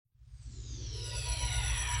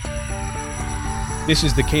This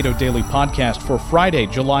is the Cato Daily Podcast for Friday,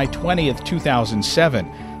 July 20th, 2007.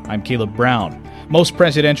 I'm Caleb Brown. Most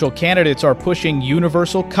presidential candidates are pushing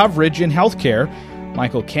universal coverage in healthcare.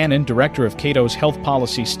 Michael Cannon, director of Cato's Health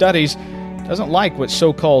Policy Studies, doesn't like what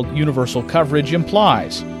so-called universal coverage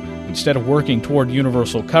implies. Instead of working toward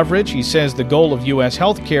universal coverage, he says the goal of U.S.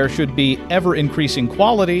 healthcare should be ever-increasing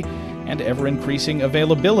quality and ever-increasing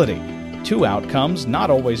availability. Two outcomes not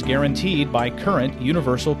always guaranteed by current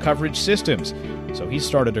universal coverage systems. So he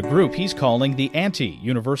started a group he's calling the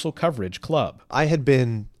Anti-Universal Coverage Club. I had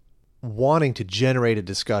been wanting to generate a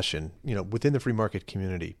discussion, within the free market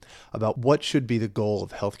community about what should be the goal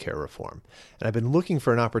of healthcare reform. And I've been looking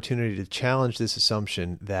for an opportunity to challenge this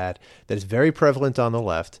assumption that is very prevalent on the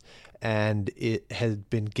left, and it has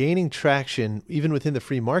been gaining traction even within the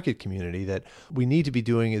free market community, that we need to be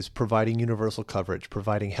doing is providing universal coverage,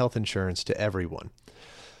 providing health insurance to everyone.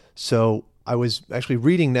 So I was actually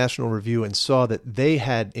reading National Review and saw that they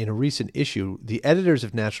had, in a recent issue, the editors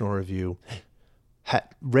of National Review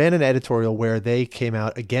ran an editorial where they came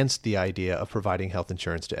out against the idea of providing health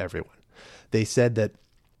insurance to everyone. They said that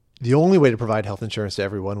the only way to provide health insurance to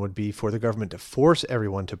everyone would be for the government to force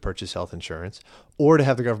everyone to purchase health insurance, or to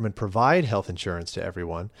have the government provide health insurance to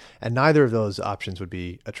everyone, and neither of those options would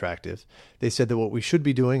be attractive. They said that what we should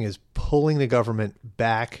be doing is pulling the government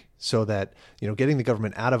back so that, getting the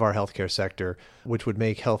government out of our healthcare sector, which would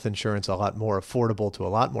make health insurance a lot more affordable to a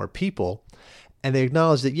lot more people. And they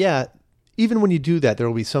acknowledged that, even when you do that, there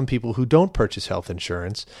will be some people who don't purchase health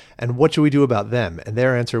insurance. And what should we do about them? And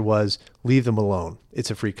their answer was, leave them alone.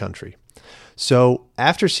 It's a free country. So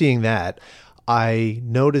after seeing that, I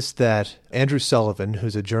noticed that Andrew Sullivan,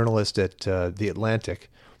 who's a journalist at The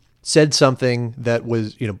Atlantic, said something that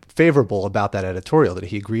was, favorable about that editorial, that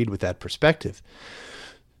he agreed with that perspective.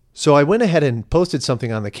 So I went ahead and posted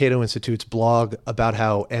something on the Cato Institute's blog about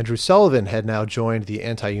how Andrew Sullivan had now joined the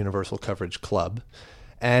Anti-Universal Coverage Club.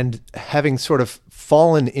 And having sort of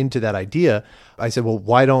fallen into that idea, I said, well,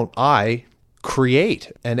 why don't I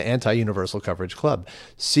create an anti-universal coverage club?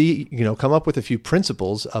 Come up with a few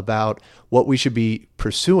principles about what we should be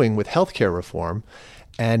pursuing with healthcare reform,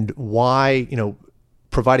 and why,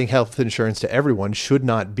 providing health insurance to everyone should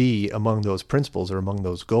not be among those principles or among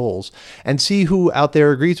those goals, and see who out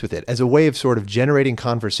there agrees with it, as a way of sort of generating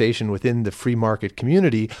conversation within the free market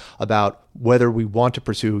community about whether we want to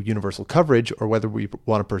pursue universal coverage or whether we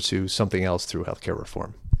want to pursue something else through healthcare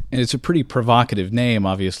reform. And it's a pretty provocative name,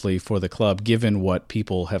 obviously, for the club, given what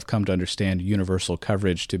people have come to understand universal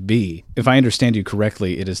coverage to be. If I understand you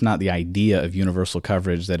correctly, it is not the idea of universal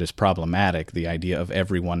coverage that is problematic, the idea of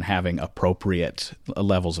everyone having appropriate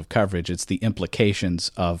levels of coverage. It's the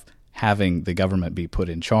implications of having the government be put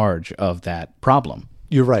in charge of that problem.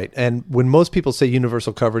 You're right. And when most people say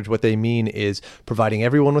universal coverage, what they mean is providing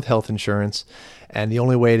everyone with health insurance. And the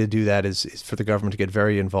only way to do that is for the government to get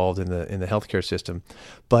very involved in the healthcare system.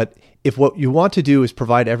 But if what you want to do is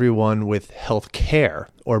provide everyone with health care,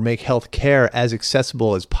 or make health care as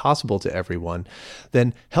accessible as possible to everyone,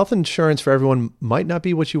 then health insurance for everyone might not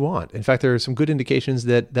be what you want. In fact, there are some good indications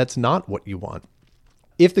that that's not what you want.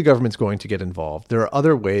 If the government's going to get involved, there are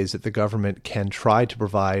other ways that the government can try to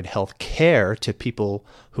provide health care to people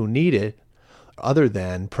who need it, other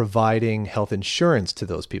than providing health insurance to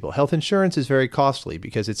those people. Health insurance is very costly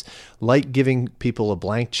because it's like giving people a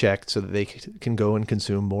blank check so that they can go and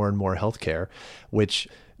consume more and more health care, which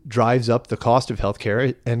drives up the cost of health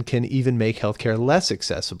care and can even make health care less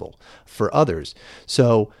accessible for others.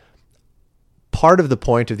 So part of the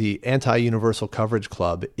point of the Anti-Universal Coverage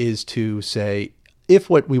Club is to say, if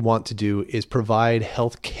what we want to do is provide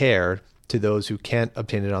health care to those who can't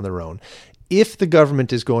obtain it on their own, if the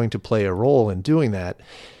government is going to play a role in doing that,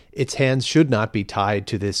 its hands should not be tied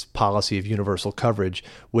to this policy of universal coverage,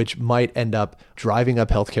 which might end up driving up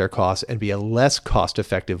healthcare costs and be a less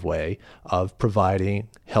cost-effective way of providing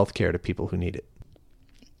healthcare to people who need it.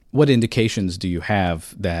 What indications do you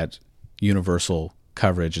have that universal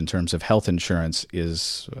coverage in terms of health insurance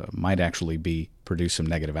might actually produce some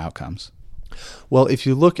negative outcomes? Well, if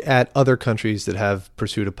you look at other countries that have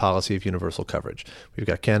pursued a policy of universal coverage, we've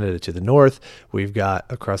got Canada to the north, we've got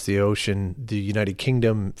across the ocean, the United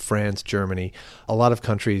Kingdom, France, Germany, a lot of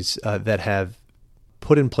countries that have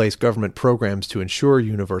put in place government programs to ensure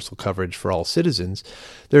universal coverage for all citizens.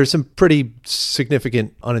 There are some pretty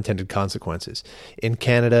significant unintended consequences. In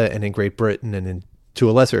Canada and in Great Britain and to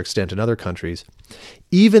a lesser extent in other countries,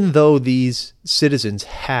 even though these citizens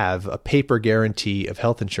have a paper guarantee of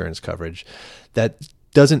health insurance coverage, that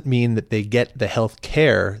doesn't mean that they get the health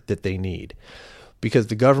care that they need, because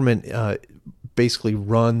the government basically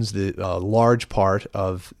runs the large part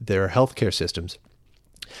of their healthcare systems.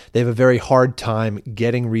 They have a very hard time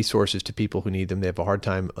getting resources to people who need them. They have a hard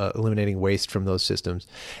time eliminating waste from those systems.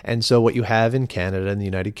 And so what you have in Canada and the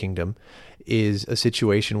United Kingdom is a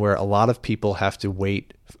situation where a lot of people have to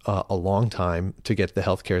wait a long time to get the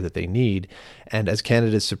health care that they need. And as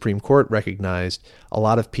Canada's Supreme Court recognized, a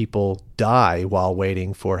lot of people die while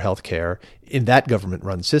waiting for health care in that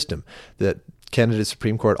government-run system. The Canada's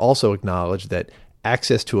Supreme Court also acknowledged that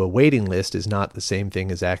access to a waiting list is not the same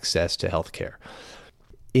thing as access to health care.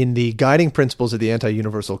 In the guiding principles of the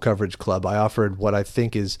Anti-Universal Coverage Club, I offered what I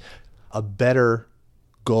think is a better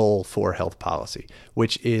goal for health policy,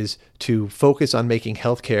 which is to focus on making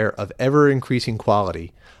healthcare of ever-increasing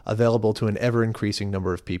quality available to an ever-increasing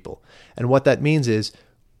number of people. And what that means is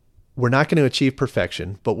we're not going to achieve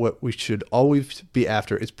perfection, but what we should always be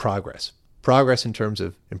after is progress. Progress in terms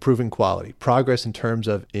of improving quality, progress in terms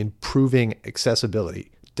of improving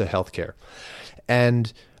accessibility to healthcare.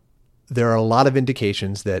 And there are a lot of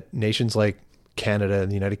indications that nations like Canada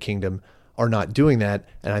and the United Kingdom are not doing that.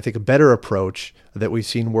 And I think a better approach that we've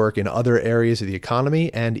seen work in other areas of the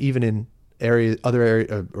economy and even in other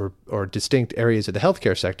areas or distinct areas of the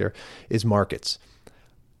healthcare sector is markets.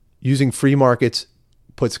 Using free markets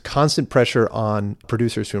puts constant pressure on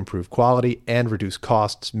producers to improve quality and reduce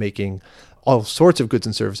costs, making all sorts of goods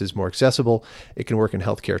and services more accessible. It can work in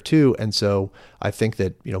healthcare too. And so I think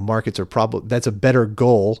that, markets are that's a better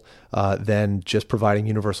goal than just providing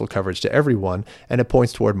universal coverage to everyone. And it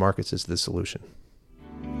points toward markets as the solution.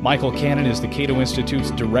 Michael Cannon is the Cato Institute's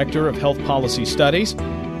Director of Health Policy Studies.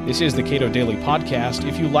 This is the Cato Daily Podcast.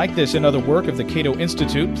 If you like this and other work of the Cato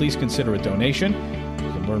Institute, please consider a donation.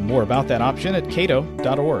 You can learn more about that option at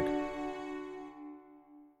cato.org.